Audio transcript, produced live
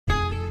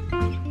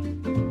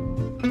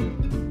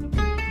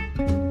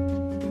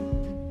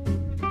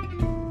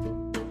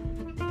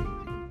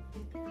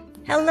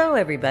Hello,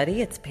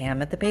 everybody. It's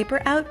Pam at the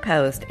Paper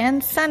Outpost,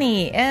 and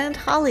Sunny, and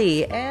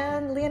Holly,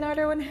 and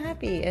Leonardo and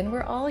Happy, and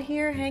we're all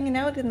here hanging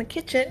out in the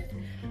kitchen.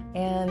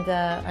 And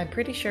I'm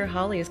pretty sure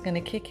Holly is going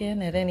to kick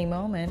in at any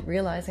moment,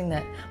 realizing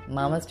that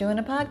Mama's doing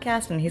a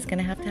podcast, and he's going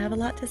to have a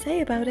lot to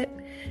say about it.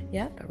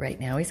 Yep, but right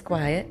now he's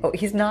quiet. Oh,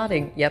 he's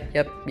nodding. Yep.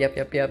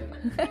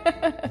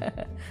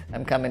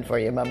 I'm coming for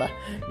you, Mama.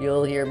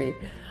 You'll hear me.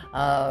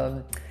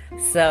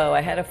 So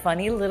I had a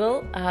funny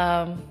little,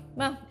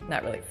 well,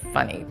 not really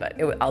funny, but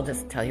I'll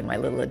just tell you my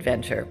little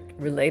adventure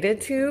related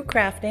to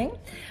crafting.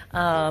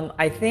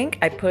 I think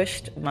I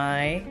pushed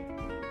my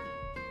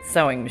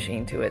sewing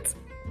machine to its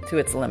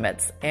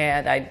limits,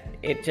 and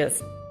it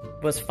just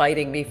was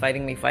fighting me,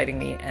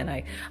 and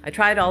I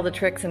tried all the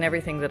tricks and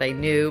everything that I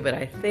knew, but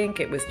I think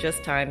it was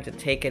just time to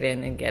take it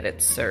in and get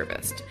it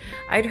serviced.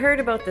 I'd heard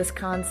about this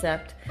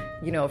concept,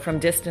 from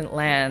distant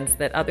lands,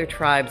 that other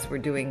tribes were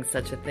doing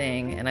such a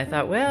thing, and I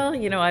thought, well,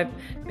 I've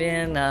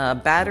been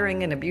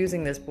battering and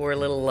abusing this poor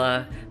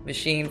little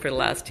machine for the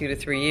last 2 to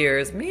 3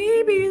 years.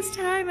 Maybe it's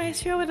time I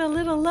show it a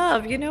little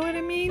love, you know what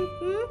I mean?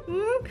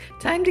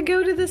 Time to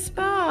go to the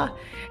spa.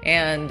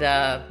 And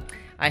I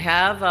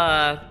have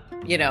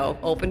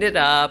opened it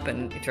up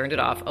and turned it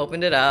off,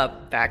 opened it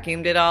up,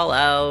 vacuumed it all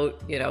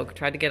out,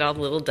 tried to get all the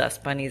little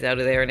dust bunnies out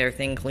of there and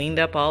everything, cleaned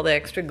up all the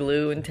extra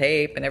glue and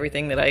tape and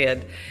everything that I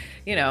had,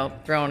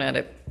 thrown at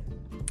it.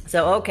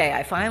 So, okay,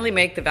 I finally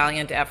make the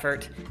valiant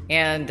effort,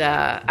 and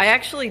I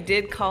actually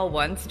did call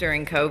once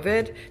during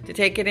COVID to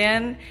take it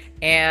in,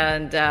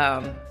 and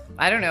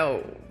I don't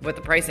know what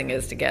the pricing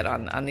is to get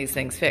on these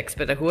things fixed,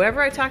 but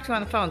whoever I talked to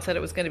on the phone said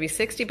it was going to be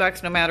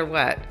 $60 no matter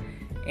what.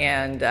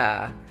 And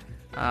at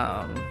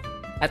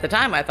the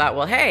time I thought,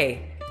 well,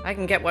 hey, I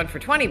can get one for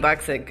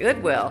 $20 at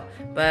Goodwill.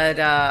 But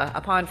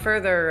upon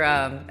further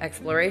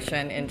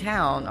exploration in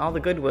town, all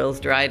the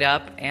Goodwills dried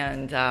up,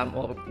 and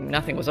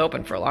nothing was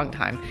open for a long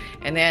time.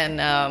 And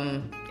then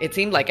it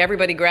seemed like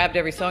everybody grabbed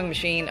every sewing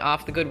machine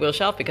off the Goodwill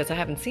shelf because I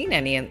haven't seen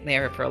any in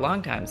there for a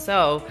long time.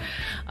 So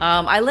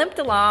I limped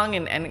along,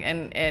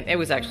 and it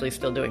was actually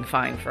still doing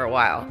fine for a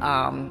while.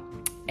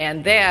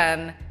 And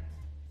then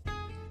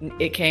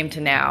it came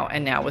to now,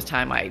 and now was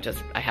time I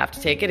have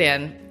to take it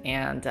in,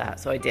 and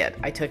so I did.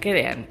 I took it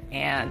in,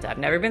 and I've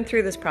never been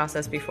through this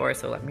process before,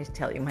 so let me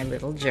tell you my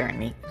little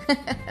journey.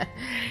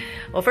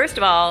 Well, first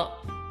of all,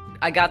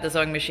 I got the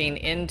sewing machine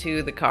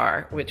into the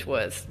car, which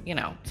was,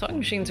 sewing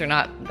machines are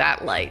not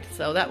that light,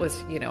 so that was,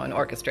 an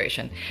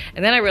orchestration.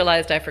 And then I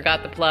realized I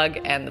forgot the plug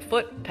and the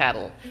foot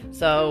pedal,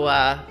 so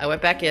I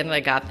went back in and I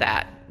got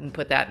that and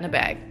put that in a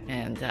bag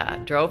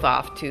and drove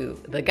off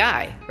to the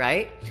guy,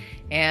 right?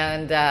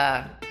 And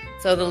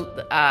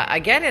so I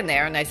get in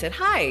there and I said,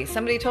 hi,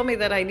 somebody told me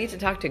that I need to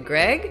talk to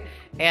Greg.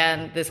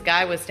 And this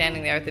guy was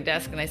standing there at the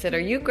desk, and I said, are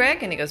you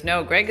Greg? And he goes,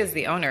 no, Greg is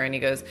the owner. And he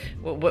goes,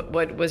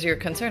 what was your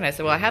concern? I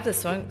said, well, I have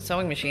this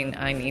sewing machine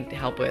I need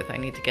help with. I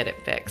need to get it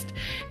fixed.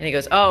 And he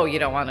goes, oh, you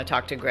don't want to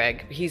talk to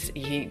Greg.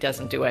 He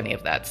doesn't do any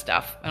of that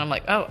stuff. And I'm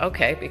like, oh,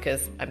 okay,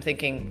 because I'm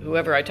thinking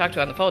whoever I talked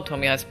to on the phone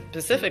told me I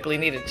specifically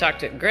needed to talk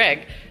to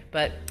Greg.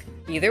 But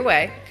either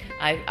way,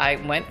 I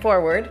went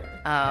forward,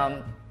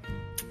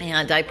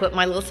 and I put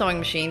my little sewing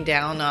machine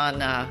down on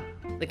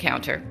the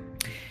counter.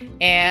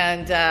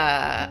 And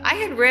I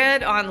had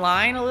read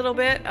online a little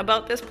bit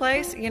about this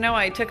place.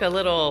 I took a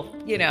little,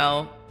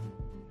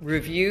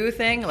 review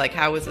thing, like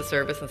how was the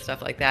service and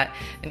stuff like that.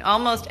 And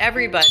almost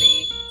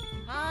everybody,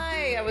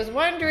 hi, I was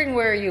wondering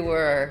where you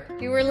were.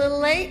 You were a little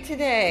late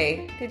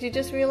today. Did you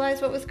just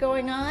realize what was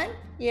going on?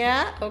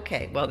 Yeah?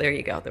 Okay, well, there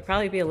you go. There'll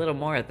probably be a little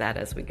more of that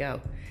as we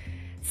go.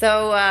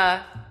 So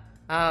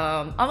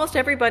almost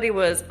everybody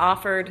was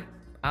offered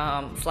 /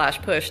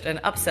 pushed an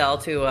upsell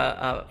to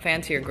a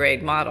fancier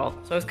grade model.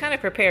 So I was kind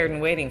of prepared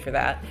and waiting for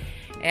that.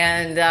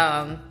 And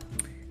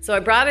so I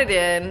brought it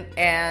in,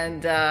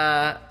 and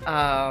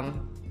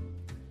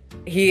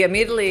he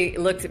immediately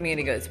looked at me and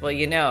he goes,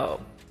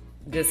 well,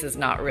 this is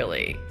not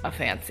really a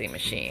fancy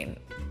machine.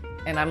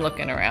 And I'm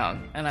looking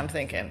around and I'm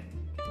thinking,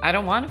 I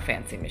don't want a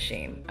fancy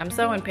machine. I'm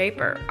sewing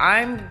paper.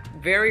 I'm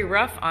very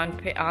rough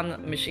on the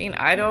machine.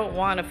 I don't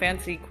want a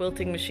fancy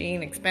quilting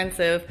machine,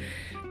 expensive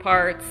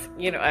parts,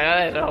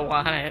 I don't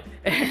want it.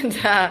 And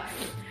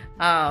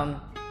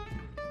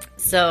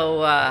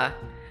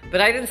but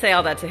I didn't say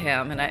all that to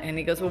him, and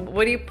he goes, well,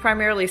 what do you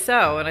primarily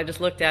sew? And I just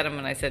looked at him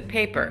and I said,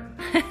 paper.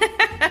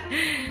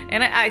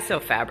 And I sew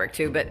fabric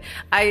too, but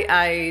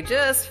I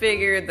just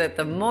figured that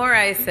the more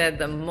I said,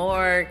 the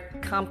more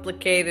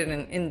complicated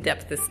and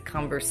in-depth this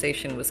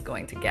conversation was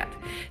going to get.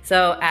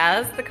 So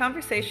as the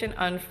conversation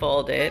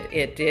unfolded,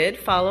 it did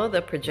follow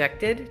the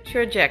projected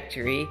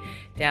trajectory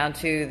down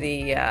to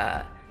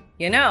the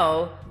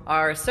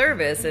our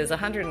service is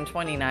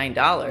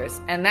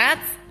 $129, and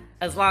that's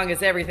as long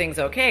as everything's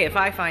okay. If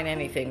I find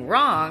anything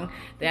wrong,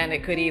 then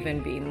it could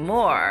even be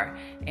more.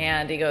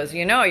 And he goes,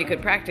 you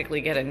could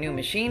practically get a new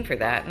machine for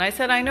that. And I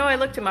said, I know, I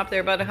looked him up.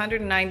 They're about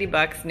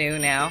 $190 new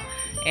now.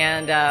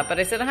 And but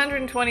I said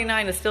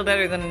 $129 is still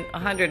better than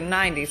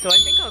 $190, so I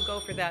think I'll go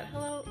for that.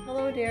 Hello,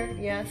 Hello, dear.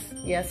 Yes,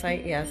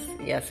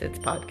 it's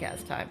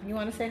podcast time. You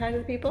want to say hi to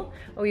the people?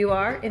 Oh, you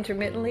are?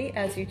 Intermittently,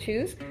 as you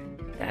choose?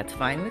 That's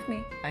fine with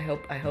me. I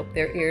hope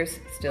their ears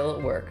still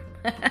work.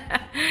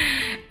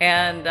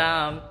 And,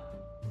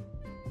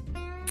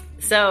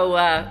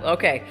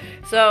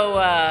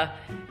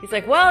 he's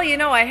like, well,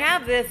 I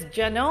have this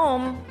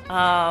genome,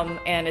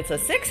 and it's a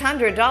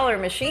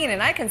 $600 machine,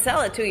 and I can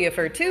sell it to you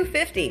for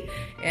 $250.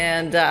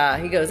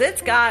 And he goes,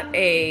 it's got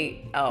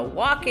a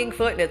walking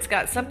foot, and it's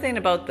got something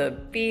about the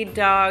feed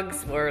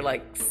dogs were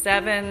like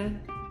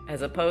 7,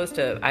 as opposed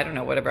to, I don't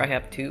know, whatever I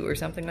have, 2 or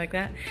something like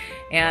that.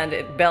 And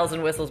it bells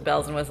and whistles.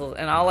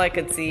 And all I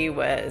could see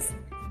was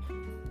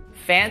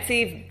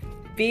fancy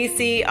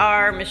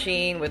VCR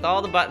machine with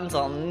all the buttons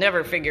I'll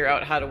never figure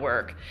out how to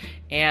work.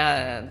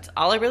 And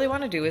all I really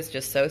want to do is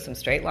just sew some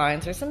straight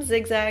lines or some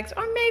zigzags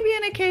or maybe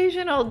an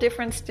occasional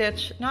different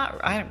stitch.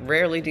 I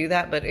rarely do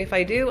that, but if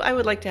I do, I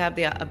would like to have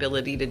the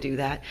ability to do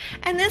that.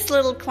 And this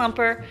little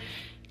clumper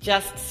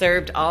just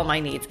served all my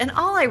needs. And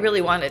all I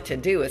really wanted to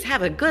do is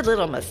have a good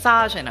little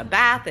massage and a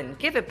bath and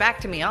give it back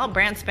to me all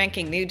brand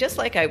spanking new, just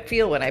like I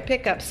feel when I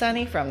pick up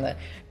Sonny from the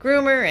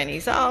groomer and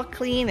he's all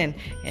clean and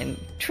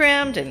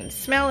trimmed and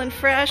smelling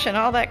fresh and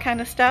all that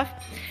kind of stuff.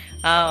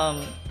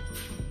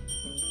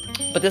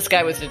 But this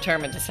guy was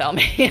determined to sell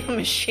me a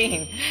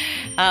machine.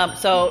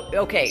 Next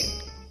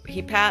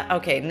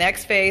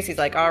phase, he's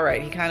like, all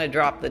right, he kind of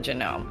dropped the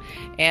genome.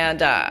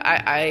 And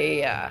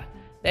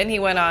then he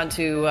went on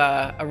to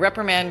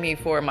reprimand me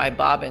for my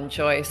bobbin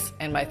choice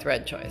and my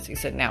thread choice. He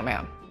said, now,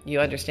 ma'am, you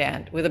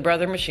understand, with a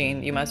brother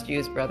machine, you must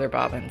use brother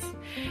bobbins.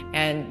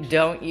 And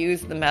don't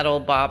use the metal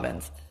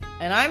bobbins.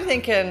 And I'm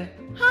thinking,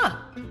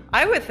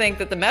 I would think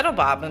that the metal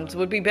bobbins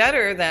would be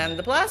better than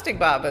the plastic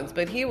bobbins.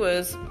 But he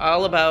was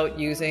all about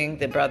using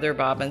the brother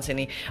bobbins. And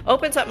he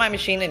opens up my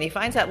machine and he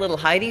finds that little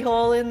hidey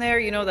hole in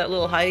there. That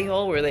little hidey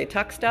hole where they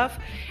tuck stuff.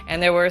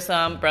 And there were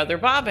some brother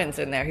bobbins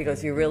in there. He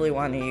goes, you really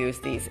want to use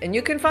these. And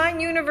you can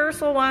find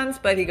universal ones,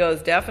 but he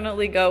goes,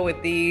 definitely go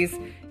with these.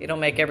 It'll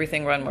make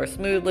everything run more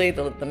smoothly.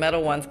 The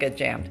metal ones get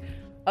jammed.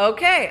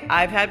 Okay,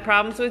 I've had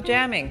problems with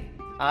jamming.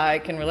 I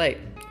can relate.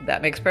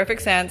 That makes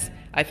perfect sense.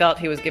 I felt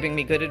he was giving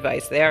me good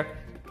advice there.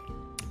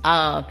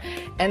 And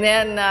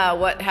then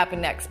what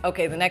happened next?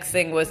 Okay, the next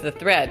thing was the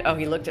thread. Oh,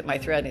 he looked at my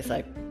thread and he's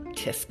like,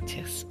 tisk,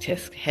 tisk,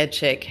 tisk, head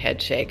shake,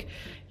 head shake.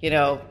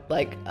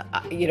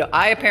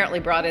 I apparently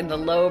brought in the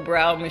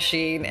lowbrow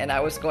machine and I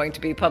was going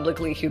to be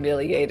publicly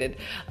humiliated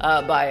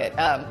by it.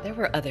 There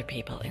were other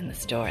people in the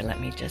store,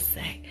 let me just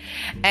say.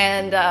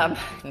 And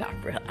not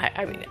really,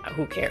 I mean,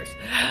 who cares?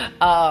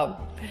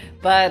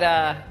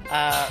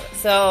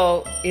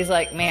 So he's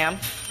like, ma'am.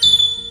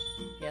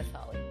 Yes,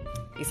 Holly.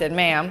 He said,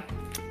 ma'am.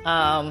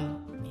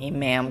 He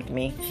ma'amed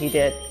me. He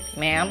did.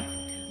 Ma'am,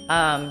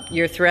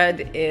 your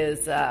thread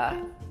is...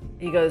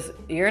 He goes,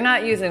 you're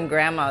not using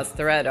grandma's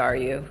thread, are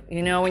you?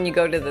 When you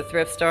go to the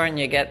thrift store and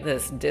you get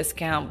this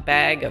discount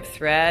bag of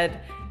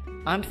thread?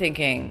 I'm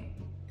thinking,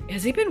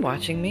 has he been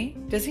watching me?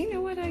 Does he know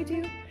what I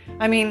do?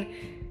 I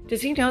mean,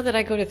 does he know that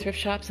I go to thrift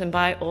shops and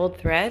buy old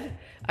thread?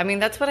 I mean,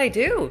 that's what I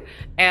do.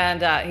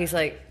 And he's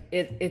like,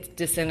 it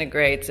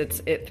disintegrates.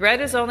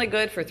 Thread is only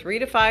good for 3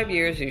 to 5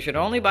 years. You should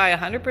only buy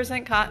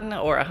 100% cotton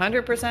or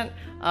 100%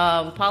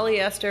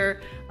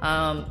 polyester.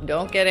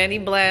 Don't get any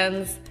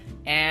blends.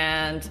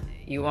 And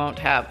you won't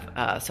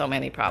have so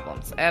many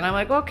problems. And I'm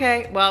like,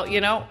 okay, well,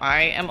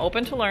 I am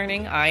open to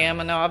learning. I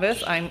am a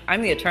novice.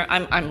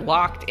 I'm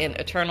locked in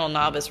eternal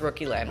novice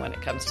rookie land when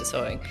it comes to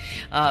sewing,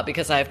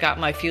 because I've got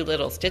my few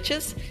little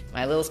stitches,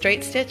 my little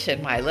straight stitch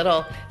and my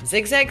little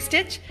zigzag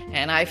stitch,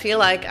 and I feel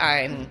like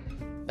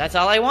that's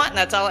all I want and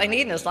that's all I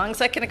need. And as long as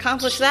I can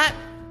accomplish that,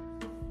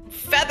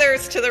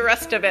 feathers to the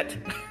rest of it.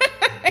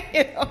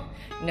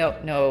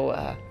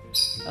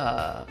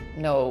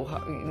 No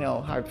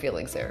hard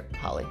feelings there,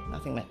 Holly.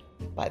 Nothing meant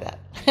by that.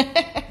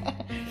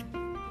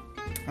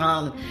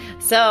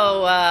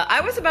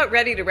 I was about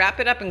ready to wrap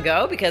it up and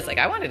go because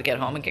I wanted to get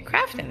home and get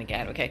crafting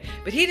again. Okay.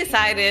 But he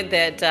decided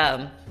that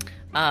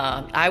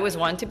I was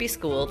one to be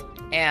schooled,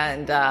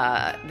 and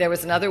there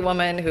was another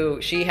woman who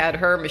she had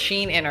her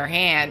machine in her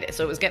hand,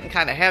 so it was getting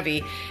kind of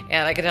heavy,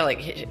 and I could tell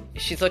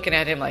she's looking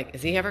at him like,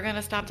 is he ever going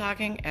to stop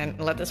talking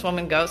and let this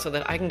woman go so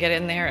that I can get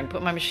in there and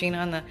put my machine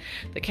on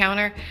the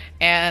counter?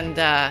 And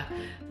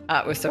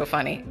it was so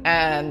funny.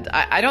 And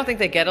I don't think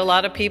they get a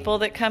lot of people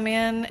that come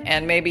in,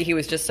 and maybe he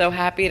was just so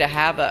happy to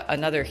have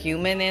another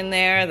human in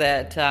there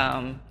that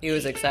he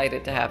was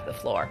excited to have the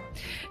floor.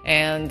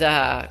 And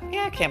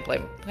I can't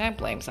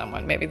blame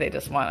someone. Maybe they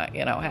just want to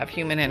have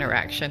human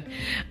interaction.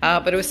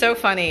 But it was so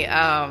funny.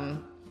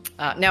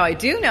 Now, I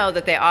do know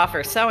that they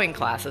offer sewing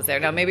classes there.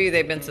 Now, maybe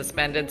they've been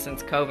suspended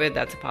since COVID.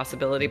 That's a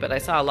possibility. But I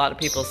saw a lot of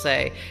people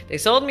say they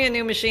sold me a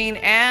new machine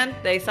and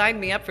they signed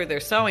me up for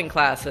their sewing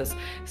classes.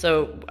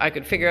 So I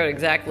could figure out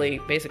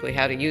basically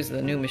how to use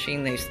the new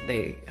machine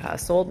they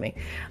sold me.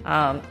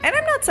 And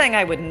I'm not saying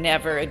I would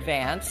never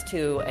advance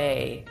to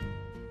a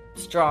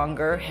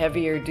stronger,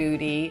 heavier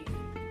duty,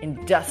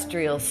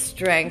 industrial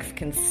strength,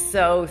 can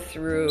sew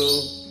through,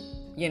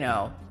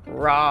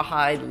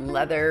 rawhide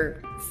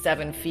leather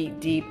 7 feet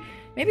deep.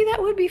 Maybe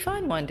that would be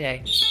fun one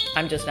day.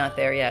 I'm just not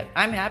there yet.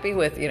 I'm happy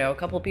with, a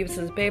couple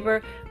pieces of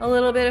paper, a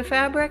little bit of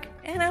fabric,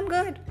 and I'm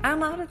good.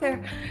 I'm out of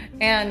there.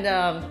 And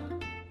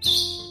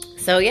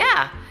so,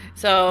 yeah.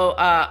 So,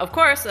 of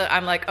course,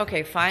 I'm like,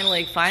 okay,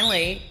 finally,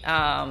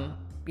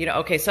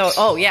 okay, so,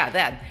 oh, yeah,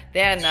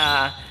 then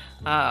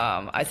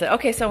I said,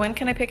 okay, so when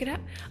can I pick it up?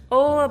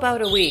 Oh,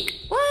 about a week.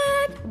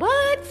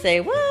 What? Say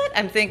what?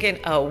 I'm thinking,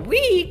 a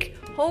week?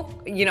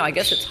 I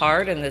guess it's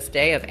hard in this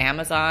day of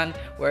Amazon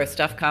where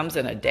stuff comes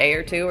in a day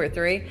or 2 or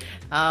 3.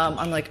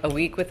 I'm like, a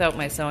week without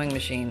my sewing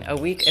machine. A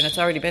week, and it's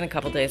already been a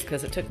couple days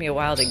because it took me a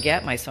while to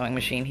get my sewing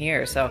machine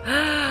here. So,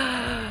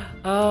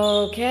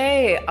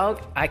 okay,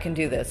 I can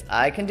do this.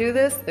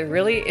 There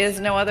really is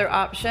no other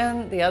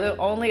option. The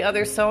only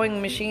other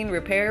sewing machine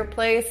repair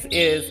place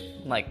is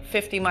like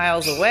 50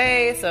 miles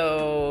away,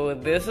 so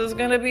this is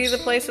going to be the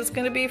place it's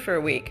going to be for a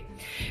week.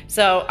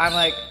 So I'm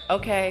like,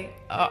 okay,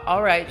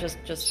 all right,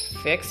 just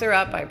fix her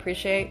up. I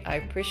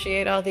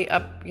appreciate all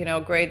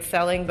the grade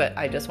selling, but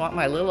I just want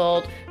my little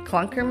old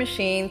clunker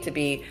machine to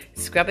be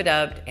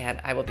scrub-a-dubbed, and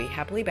I will be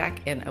happily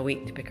back in a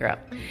week to pick her up.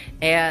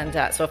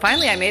 And so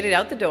finally I made it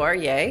out the door,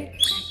 yay.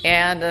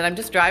 And then I'm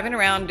just driving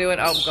around going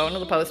to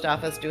the post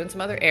office, doing some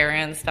other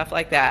errands, stuff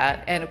like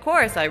that. And of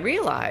course I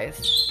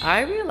realized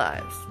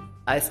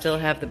I still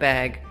have the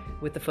bag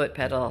with the foot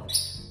pedal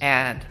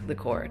and the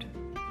cord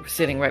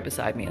sitting right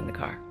beside me in the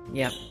car.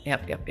 Yep.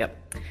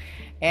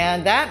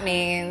 And that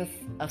means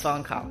a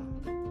phone call.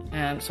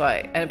 And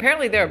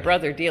apparently they're a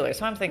brother dealer.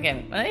 So I'm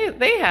thinking,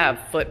 they have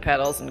foot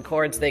pedals and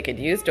cords they could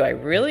use. Do I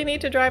really need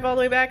to drive all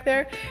the way back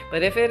there?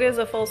 But if it is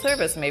a full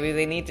service, maybe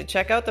they need to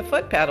check out the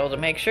foot pedal to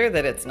make sure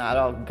that it's not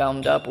all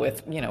gummed up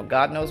with,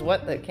 God knows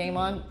what that came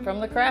on from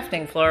the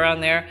crafting floor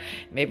on there.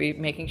 Maybe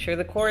making sure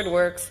the cord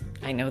works.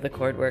 I know the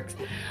cord works.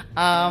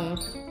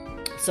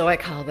 So I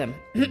call them.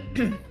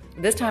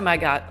 This time I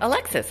got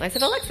Alexis. I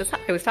said, Alexis, hi.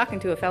 I was talking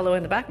to a fellow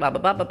in the back, blah,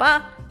 blah, blah, blah,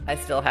 blah. I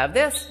still have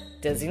this.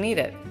 Does he need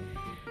it?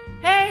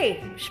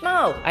 Hey,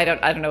 Schmo. I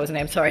don't know his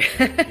name, sorry.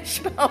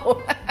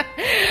 Schmo.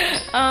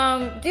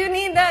 Do you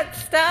need that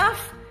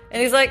stuff?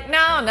 And he's like,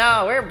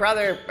 no, we're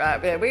brother.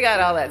 We got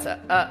all that stuff.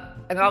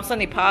 And all of a sudden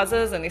he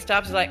pauses and he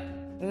stops. He's like,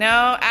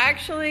 no,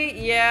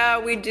 actually, yeah,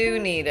 we do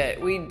need it.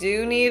 We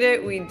do need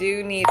it.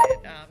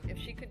 If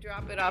she could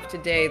drop it off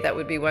today, that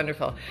would be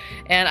wonderful.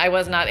 And I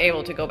was not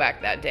able to go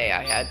back that day.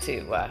 I had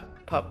to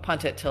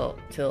punt it till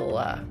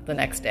the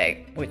next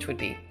day, which would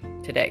be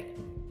today.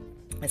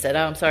 I said,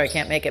 I'm sorry, I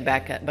can't make it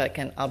back, but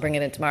I'll bring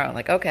it in tomorrow. I'm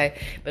like, okay,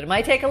 but it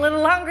might take a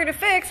little longer to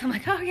fix. I'm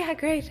like, oh yeah,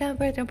 great,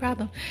 no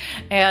problem.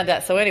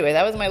 And so anyway,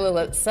 that was my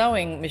little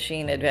sewing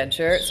machine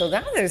adventure. So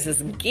now there's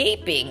this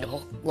gaping,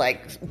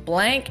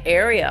 blank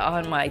area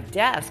on my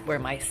desk where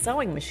my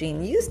sewing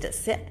machine used to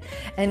sit.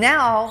 And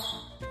now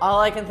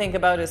all I can think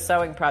about is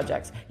sewing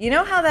projects. You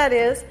know how that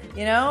is?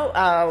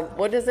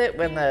 What is it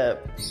when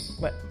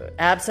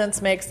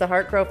absence makes the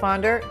heart grow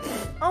fonder?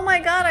 Oh my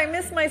God, I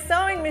miss my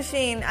sewing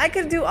machine. I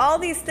could do all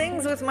these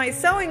things with my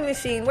sewing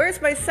machine.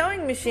 Where's my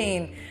sewing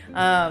machine?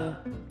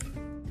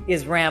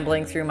 Is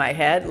rambling through my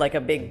head like a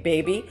big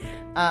baby,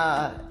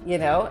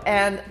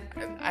 and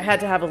I had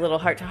to have a little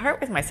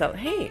heart-to-heart with myself.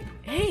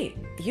 Hey,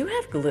 you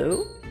have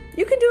glue?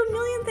 You can do a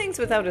million things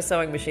without a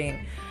sewing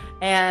machine.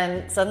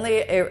 And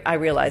suddenly I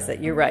realized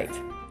that you're right.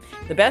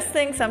 The best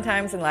thing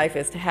sometimes in life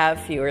is to have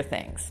fewer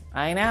things.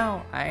 I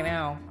know,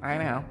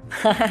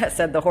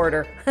 said the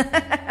hoarder.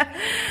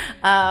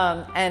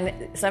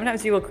 And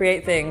sometimes you will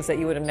create things that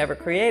you would have never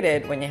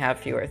created when you have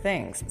fewer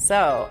things.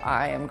 So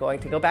I am going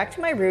to go back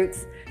to my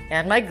roots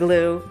and my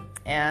glue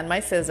and my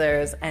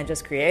scissors and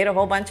just create a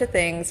whole bunch of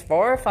things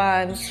for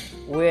fun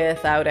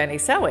without any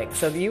sewing.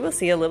 So you will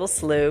see a little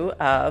slew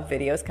of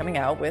videos coming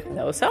out with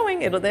no sewing.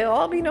 They'll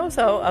all be no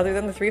sew, other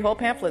than the 3-hole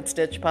pamphlet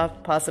stitch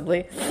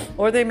possibly,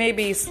 or they may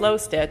be slow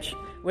stitch,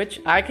 which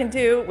I can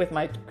do with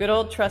my good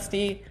old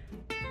trusty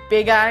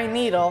big eye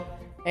needle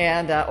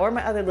and or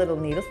my other little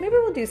needles. Maybe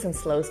we'll do some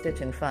slow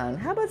stitch and fun.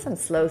 How about some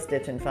slow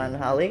stitch and fun,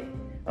 Holly?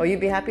 Oh, you'd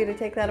be happy to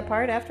take that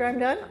apart after I'm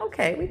done?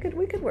 Okay, we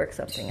could work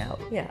something out.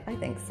 Yeah, I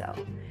think so.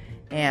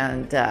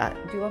 And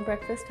do you want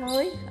breakfast,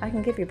 Holly? I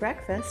can give you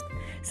breakfast.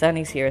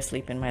 Sonny's here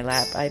asleep in my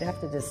lap. I'd have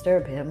to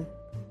disturb him.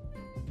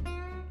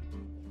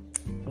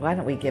 Why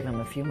don't we give him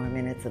a few more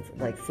minutes of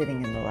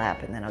sitting in the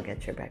lap, and then I'll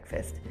get your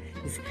breakfast.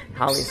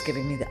 Holly's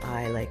giving me the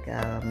eye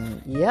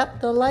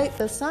yep,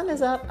 the sun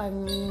is up.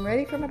 I'm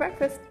ready for my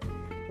breakfast.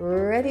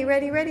 Ready,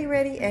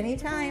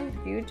 anytime.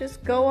 You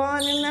just go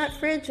on in that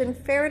fridge and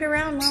ferret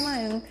around, Mama,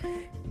 and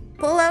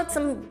pull out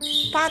some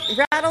pots,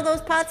 rattle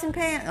those pots and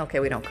pans. Okay,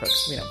 we don't cook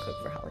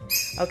for Holly.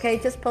 Okay,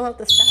 just pull out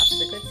the stuff,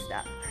 the good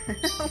stuff.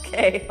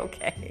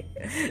 Okay.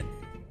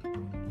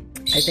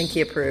 I think he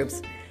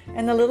approves.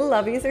 And the little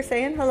lovies are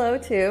saying hello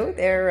too.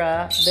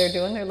 They're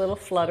doing their little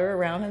flutter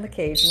around in the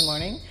cage in the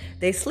morning.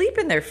 They sleep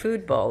in their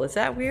food bowl. Is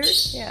that weird?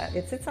 Yeah,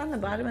 it sits on the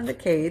bottom of the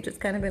cage. It's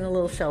kind of in a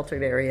little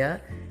sheltered area.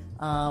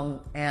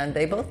 And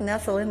they both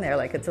nestle in there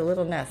like it's a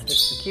little nest.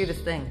 It's the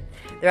cutest thing.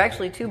 They're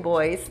actually 2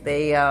 boys.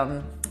 They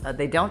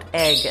They don't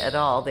egg at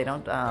all. They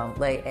don't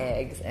lay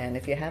eggs. And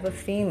if you have a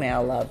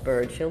female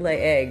lovebird, she'll lay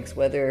eggs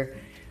whether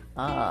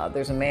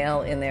there's a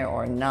male in there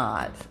or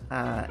not.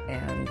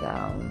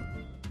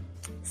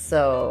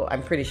 So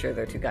I'm pretty sure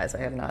they're two guys. I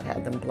have not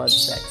had them blood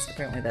sexed.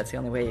 Apparently that's the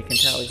only way you can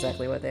tell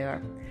exactly what they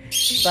are.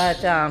 But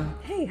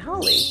hey,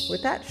 Holly,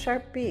 with that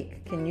sharp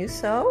beak, can you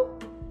sew?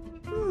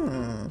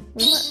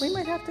 We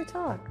might have to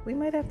talk. We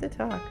might have to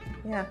talk.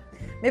 Yeah.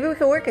 Maybe we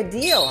could work a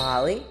deal,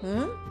 Holly.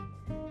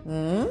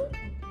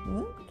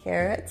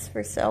 Carrots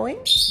for sewing?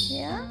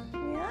 Yeah.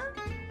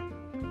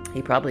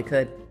 He probably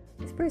could.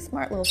 He's a pretty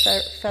smart little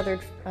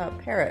feathered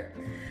parrot.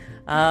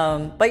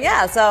 But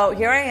yeah, so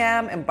here I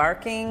am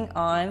embarking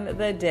on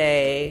the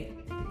day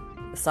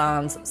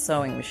sans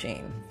sewing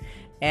machine.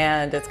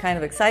 And it's kind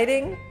of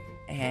exciting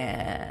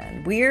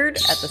and weird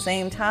at the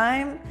same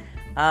time.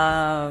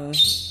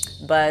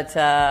 But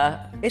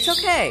it's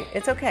okay.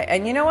 It's okay.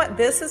 And you know what?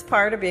 This is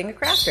part of being a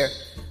crafter.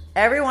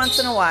 Every once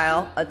in a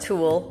while, a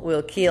tool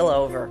will keel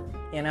over.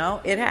 You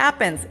know, it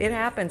happens.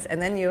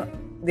 And then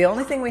the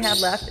only thing we have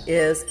left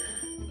is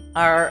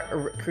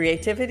our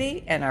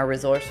creativity and our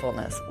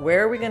resourcefulness.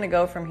 Where are we going to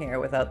go from here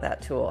without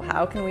that tool?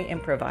 How can we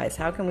improvise?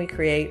 How can we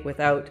create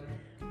without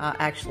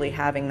actually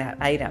having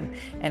that item?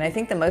 And I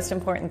think the most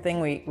important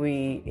thing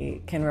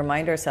we can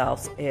remind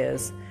ourselves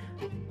is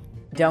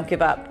don't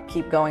give up.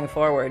 Keep going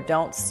forward.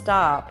 Don't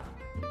stop.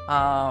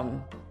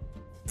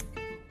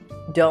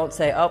 Don't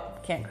say, oh,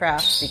 can't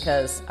craft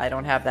because I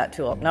don't have that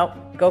tool. Nope.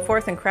 Go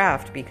forth and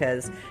craft,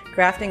 because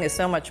crafting is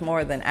so much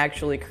more than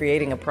actually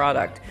creating a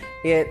product.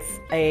 It's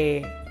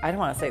I don't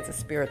want to say it's a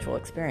spiritual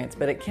experience,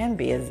 but it can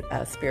be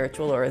a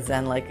spiritual or a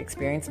Zen-like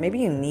experience. Maybe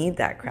you need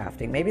that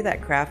crafting. Maybe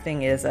that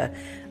crafting is a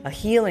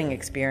healing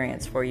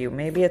experience for you.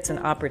 Maybe it's an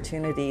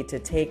opportunity to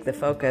take the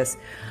focus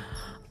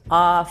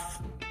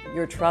off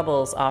your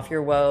troubles, off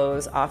your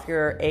woes, off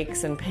your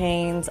aches and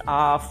pains,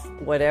 off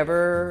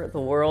whatever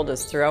the world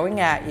is throwing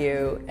at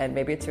you, and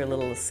maybe it's your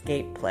little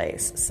escape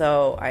place.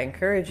 So I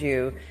encourage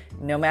you,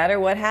 no matter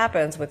what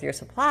happens with your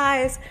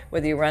supplies,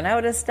 whether you run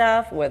out of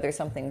stuff, whether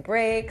something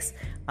breaks,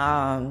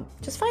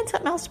 just find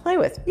something else to play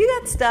with. You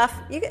got stuff.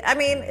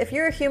 If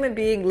you're a human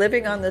being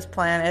living on this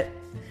planet,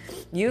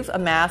 you've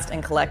amassed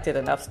and collected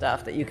enough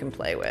stuff that you can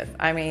play with.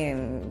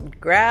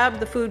 Grab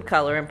the food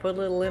color and put a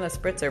little in a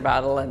spritzer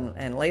bottle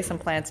and lay some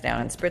plants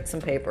down and spritz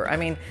some paper.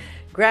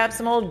 Grab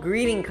some old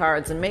greeting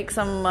cards and make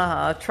some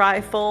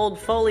tri-fold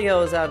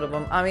folios out of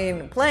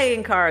them.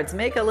 Playing cards,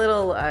 make a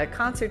little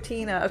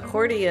concertina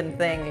accordion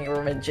thing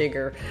or a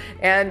jigger.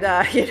 And,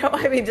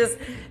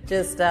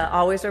 just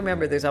always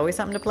remember there's always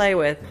something to play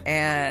with.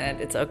 And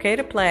it's okay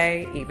to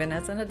play. Even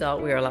as an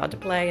adult, we are allowed to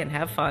play and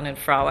have fun and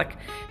frolic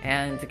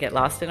and to get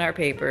lost in our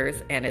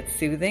papers. And it's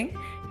soothing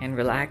and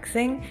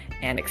relaxing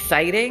and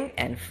exciting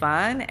and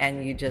fun,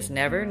 and you just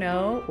never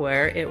know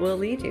where it will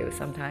lead you.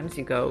 Sometimes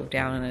you go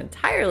down an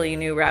entirely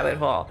new rabbit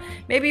hole.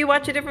 Maybe you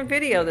watch a different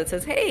video that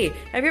says, hey,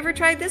 have you ever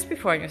tried this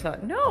before? And you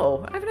thought,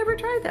 no, I've never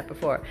tried that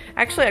before.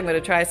 Actually, I'm going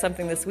to try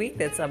something this week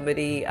that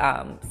somebody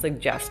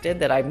suggested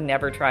that I've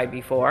never tried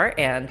before,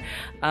 and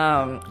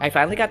I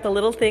finally got the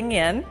little thing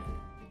in.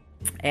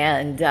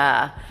 And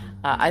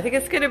I think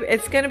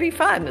it's gonna be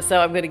fun.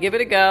 So I'm gonna give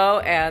it a go,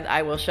 and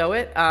I will show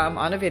it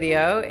on a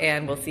video,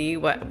 and we'll see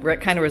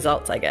what kind of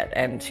results I get.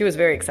 And she was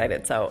very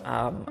excited, so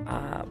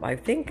I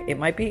think it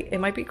might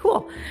be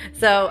cool.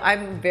 So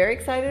I'm very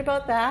excited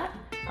about that.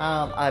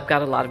 I've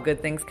got a lot of good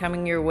things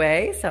coming your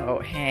way, so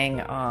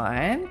hang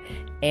on.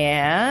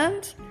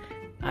 And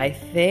I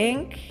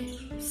think,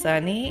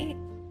 Sunny,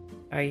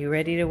 are you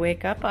ready to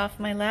wake up off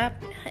my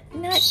lap?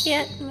 Not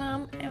yet,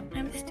 Mom.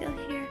 I'm still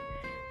here.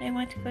 I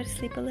want to go to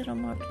sleep a little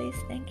more, please.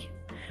 Thank you.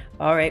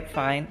 All right,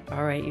 fine.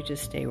 All right, you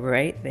just stay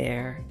right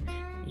there.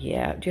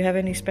 Yeah. Do you have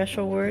any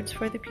special words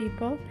for the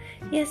people?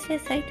 Yes,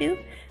 I do.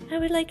 I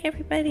would like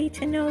everybody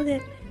to know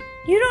that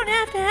you don't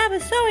have to have a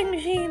sewing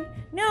machine.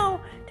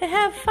 No, to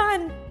have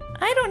fun.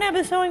 I don't have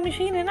a sewing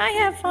machine, and I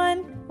have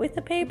fun with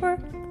the paper.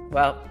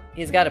 Well,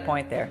 he's got a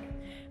point there.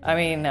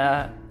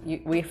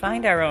 We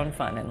find our own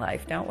fun in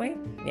life, don't we?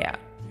 Yeah.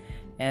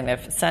 And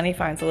if Sonny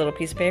finds a little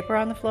piece of paper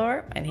on the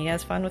floor and he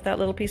has fun with that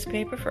little piece of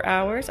paper for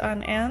hours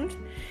on end,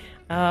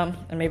 and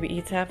maybe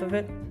eats half of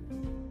it,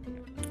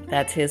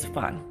 that's his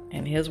fun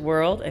and his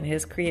world and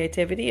his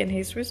creativity and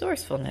his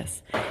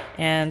resourcefulness.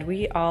 And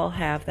we all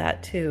have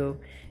that too.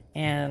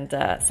 And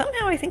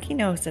somehow I think he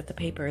knows that the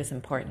paper is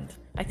important.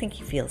 I think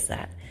he feels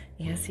that.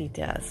 Yes, he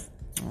does.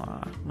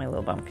 Aw, my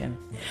little bumpkin.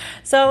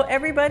 So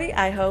everybody,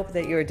 I hope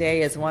that your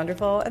day is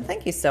wonderful, and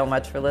thank you so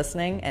much for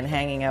listening and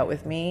hanging out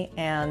with me.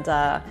 And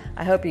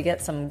I hope you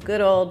get some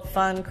good old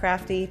fun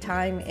crafty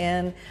time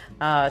in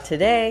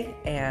today,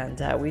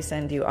 and we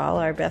send you all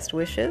our best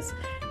wishes.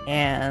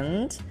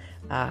 And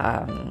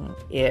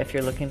if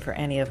you're looking for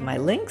any of my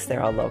links,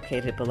 they're all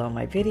located below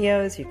my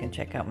videos. You can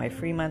check out my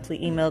free monthly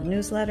emailed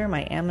newsletter,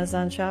 my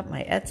Amazon shop,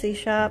 my Etsy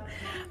shop.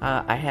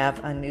 I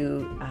have a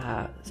new,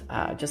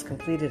 just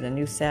completed a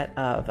new set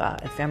of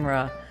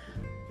ephemera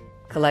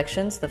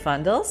collections, the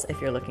Fundles, if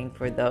you're looking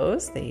for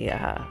those, the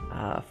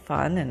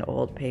fun and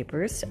old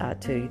papers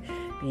to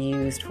be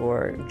used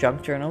for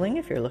junk journaling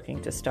if you're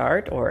looking to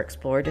start or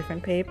explore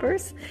different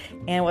papers.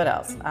 And what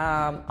else?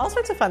 All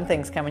sorts of fun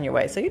things coming your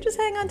way. So you just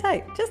hang on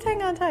tight. Just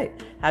hang on tight.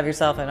 Have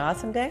yourself an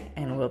awesome day,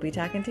 and we'll be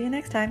talking to you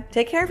next time.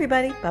 Take care,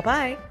 everybody.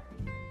 Bye-bye.